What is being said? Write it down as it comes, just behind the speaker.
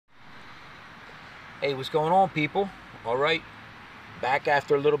Hey, what's going on, people? All right, back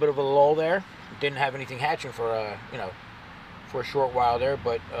after a little bit of a lull there. Didn't have anything hatching for for a short while there,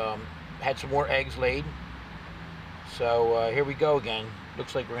 but had some more eggs laid. So here we go again.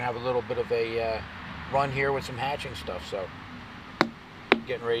 Looks like we're gonna have a little bit of a run here with some hatching stuff. So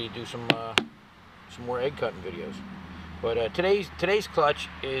getting ready to do some more egg cutting videos. But today's clutch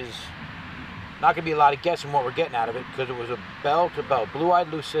is not gonna be a lot of guessing what we're getting out of it, because it was a bell to bell, blue-eyed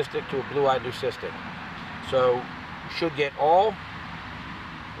leucistic to a blue-eyed leucistic. So you should get all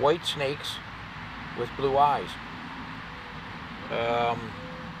white snakes with blue eyes.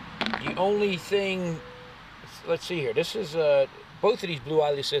 The only thing, let's see here. This is both of these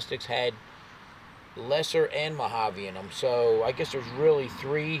blue-eyed leucistics had lesser and Mojave in them. So I guess there's really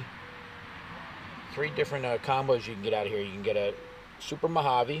three different combos you can get out of here. You can get a super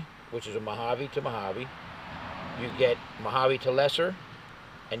Mojave, which is a Mojave to Mojave. You get Mojave to lesser,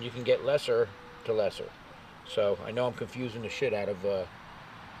 and you can get lesser to lesser. So I know I'm confusing the shit out of the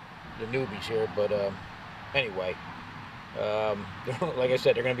newbies here, but anyway, like I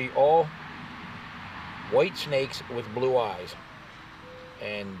said, they're going to be all white snakes with blue eyes,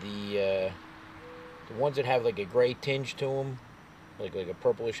 and the ones that have like a gray tinge to them, like a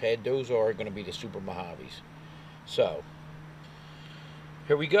purplish head, those are going to be the super Mojaves. So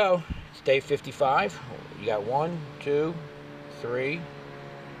here we go. It's day 55. You got 1, 2, 3,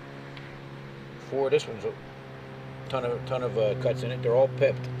 4. This one's a ton of cuts in it. They're all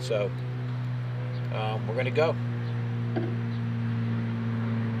pipped. So we're gonna go.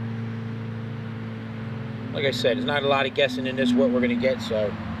 Like I said, there's not a lot of guessing in this what we're gonna get.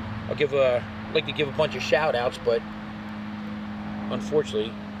 So I'd like to give a bunch of shout outs, but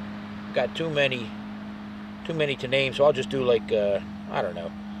unfortunately got too many to name. So I'll just do like I don't know,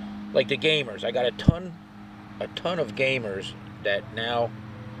 like the gamers. I got a ton of gamers that now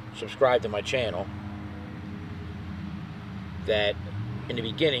subscribe to my channel that in the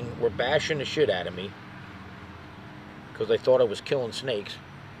beginning were bashing the shit out of me because they thought I was killing snakes,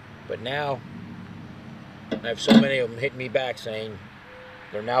 but now I have so many of them hitting me back saying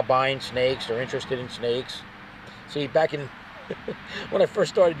they're now buying snakes, they're interested in snakes. See, back in when I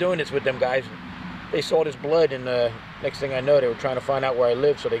first started doing this with them guys, they saw this blood, and next thing I know, they were trying to find out where I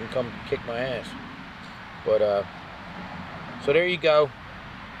live so they can come kick my ass. But so there you go.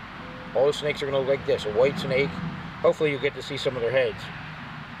 All the snakes are gonna look like this: a white snake. Hopefully, you'll get to see some of their heads.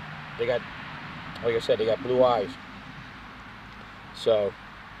 They got, like I said, they got blue eyes. So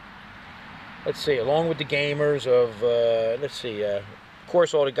let's see. Along with the gamers of, let's see. Of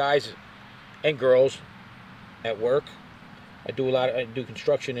course, all the guys and girls at work. I do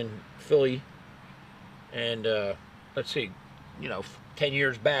construction in Philly. And let's see, 10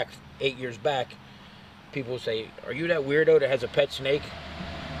 years back, 8 years back, people say, "Are you that weirdo that has a pet snake?"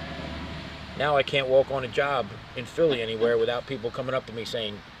 Now I can't walk on a job in Philly anywhere without people coming up to me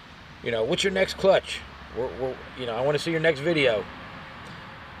saying, "What's your next clutch? I want to see your next video."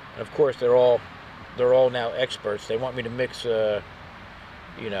 And of course, they're all now experts. They want me to mix, they're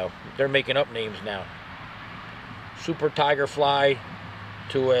making up names now. Super tiger fly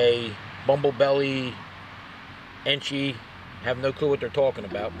to a bumblebelly Enchy, have no clue what they're talking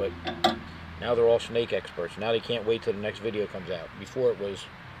about, but now they're all snake experts. Now they can't wait till the next video comes out. Before it was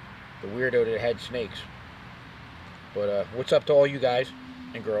the weirdo that had snakes. But what's up to all you guys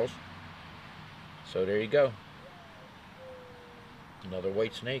and girls? So there you go. Another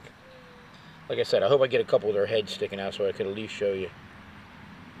white snake. Like I said, I hope I get a couple of their heads sticking out so I could at least show you.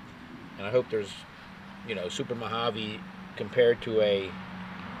 And I hope there's, super Mojave compared to a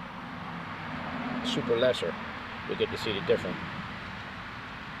super lesser. You'll get to see the difference.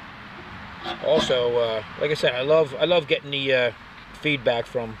 Also, like I said, I love getting the feedback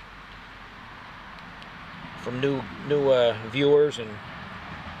from new viewers. And in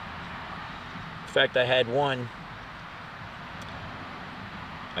fact, I had one.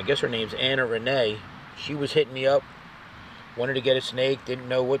 I guess her name's Anna Renee. She was hitting me up, wanted to get a snake, didn't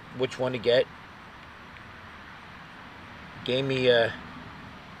know which one to get. Gave me a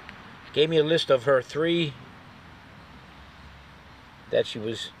list of her 3 that she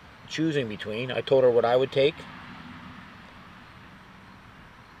was choosing between. I told her what I would take.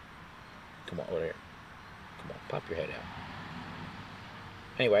 Come on, over here. Come on, pop your head out.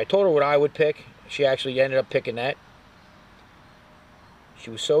 Anyway, I told her what I would pick. She actually ended up picking that. She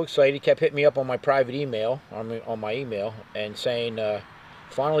was so excited, kept hitting me up on my private email, on my email, and saying,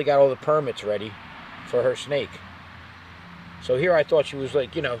 finally got all the permits ready for her snake. So here I thought she was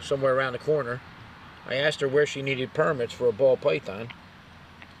like, somewhere around the corner. I asked her where she needed permits for a ball python.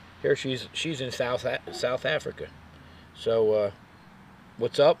 Here she's in South Africa. So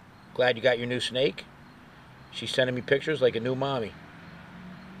what's up? Glad you got your new snake. She's sending me pictures like a new mommy.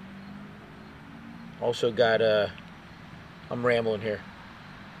 Also got, I'm rambling here.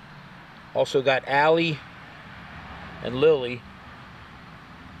 Also got Allie and Lily.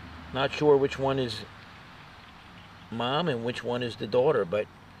 Not sure which one is mom and which one is the daughter, but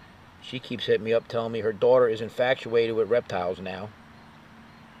she keeps hitting me up telling me her daughter is infatuated with reptiles now.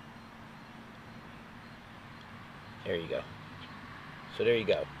 There you go. So there you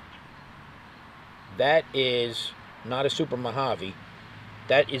go. That is not a Super Mojave.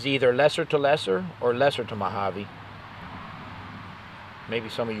 That is either lesser to lesser or lesser to Mojave. Maybe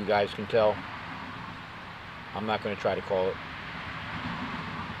some of you guys can tell. I'm not going to try to call it.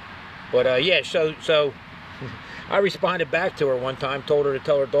 But yeah, so I responded back to her one time, told her to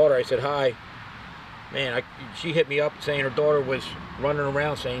tell her daughter, I said, hi. Man, she hit me up saying her daughter was running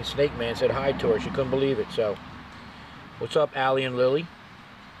around saying Snake Man said hi to her. She couldn't believe it. So, what's up, Allie and Lily?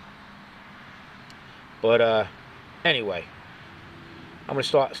 But anyway, I'm going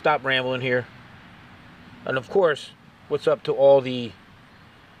to stop rambling here. And of course, what's up to all the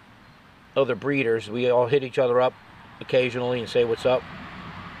other breeders? We all hit each other up occasionally and say what's up.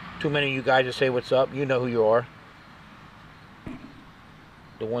 Too many of you guys to say what's up. You know who you are.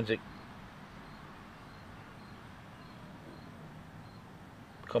 The ones that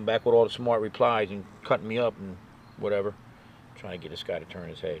come back with all the smart replies and cutting me up and whatever. I'm trying to get this guy to turn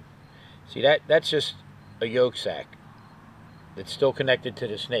his head. See, that's just a yolk sac that's still connected to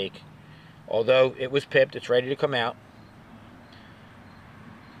the snake. Although it was pipped, it's ready to come out.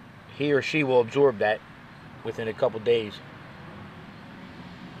 He or she will absorb that within a couple days.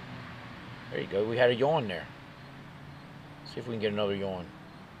 There you go. We had a yawn there. See if we can get another yawn.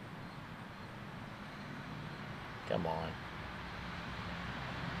 Come on.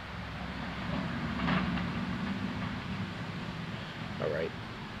 All right.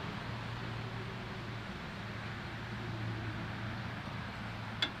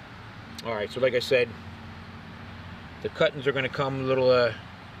 All right, so like I said, the cuttings are going to come a little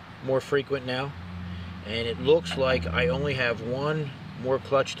more frequent now. And it looks like I only have one more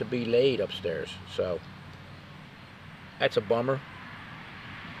clutch to be laid upstairs. So, that's a bummer.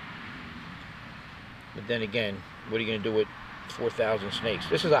 But then again, what are you going to do with 4,000 snakes?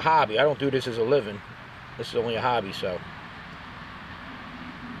 This is a hobby. I don't do this as a living. This is only a hobby, so.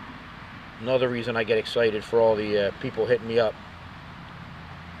 Another reason I get excited for all the people hitting me up.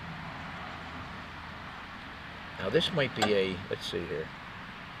 Now this might be a, let's see here.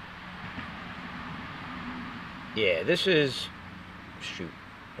 Yeah, this is, shoot,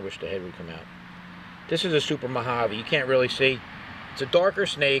 I wish the head would come out. This is a Super Mojave. You can't really see. It's a darker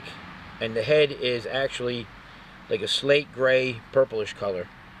snake, and the head is actually like a slate gray, purplish color.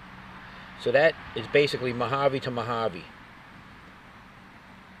 So that is basically Mojave to Mojave.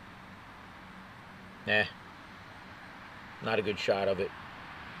 Nah, not a good shot of it.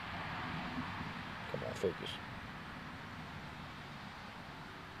 Come on, focus.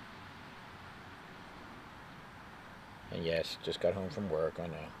 And yes, just got home from work, I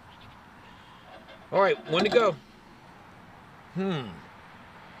know. All right, when to go? I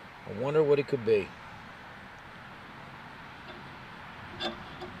wonder what it could be.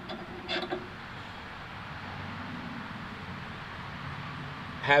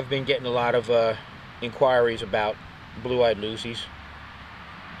 Have been getting a lot of inquiries about blue-eyed Lucy's.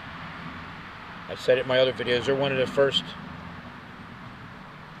 I said it in my other videos. They're one of the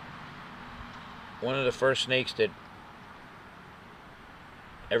first snakes that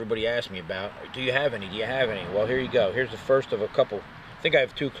everybody asked me about. Do you have any? Do you have any? Well, here you go. Here's the first of a couple. I think I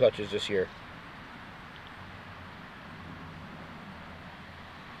have 2 clutches this year.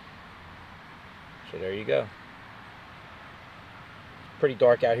 So there you go. Pretty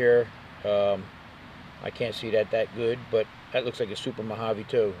dark out here. I can't see that good, but that looks like a Super Mojave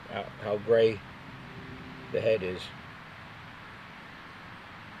too. How gray the head is.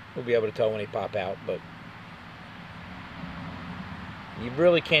 We'll be able to tell when they pop out, but you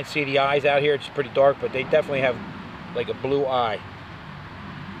really can't see the eyes out here. It's pretty dark, but they definitely have like a blue eye.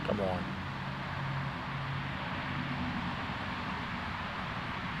 Come on.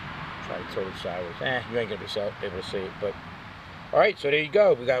 Try to tilt it sideways. You ain't gonna be able to see it, but all right. So there you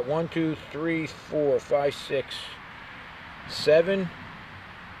go. We got 1, 2, 3, 4, 5, 6, 7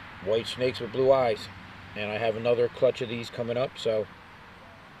 white snakes with blue eyes, and I have another clutch of these coming up. So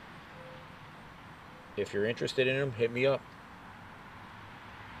if you're interested in them, hit me up.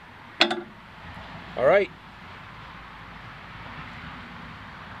 All right.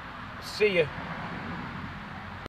 See ya.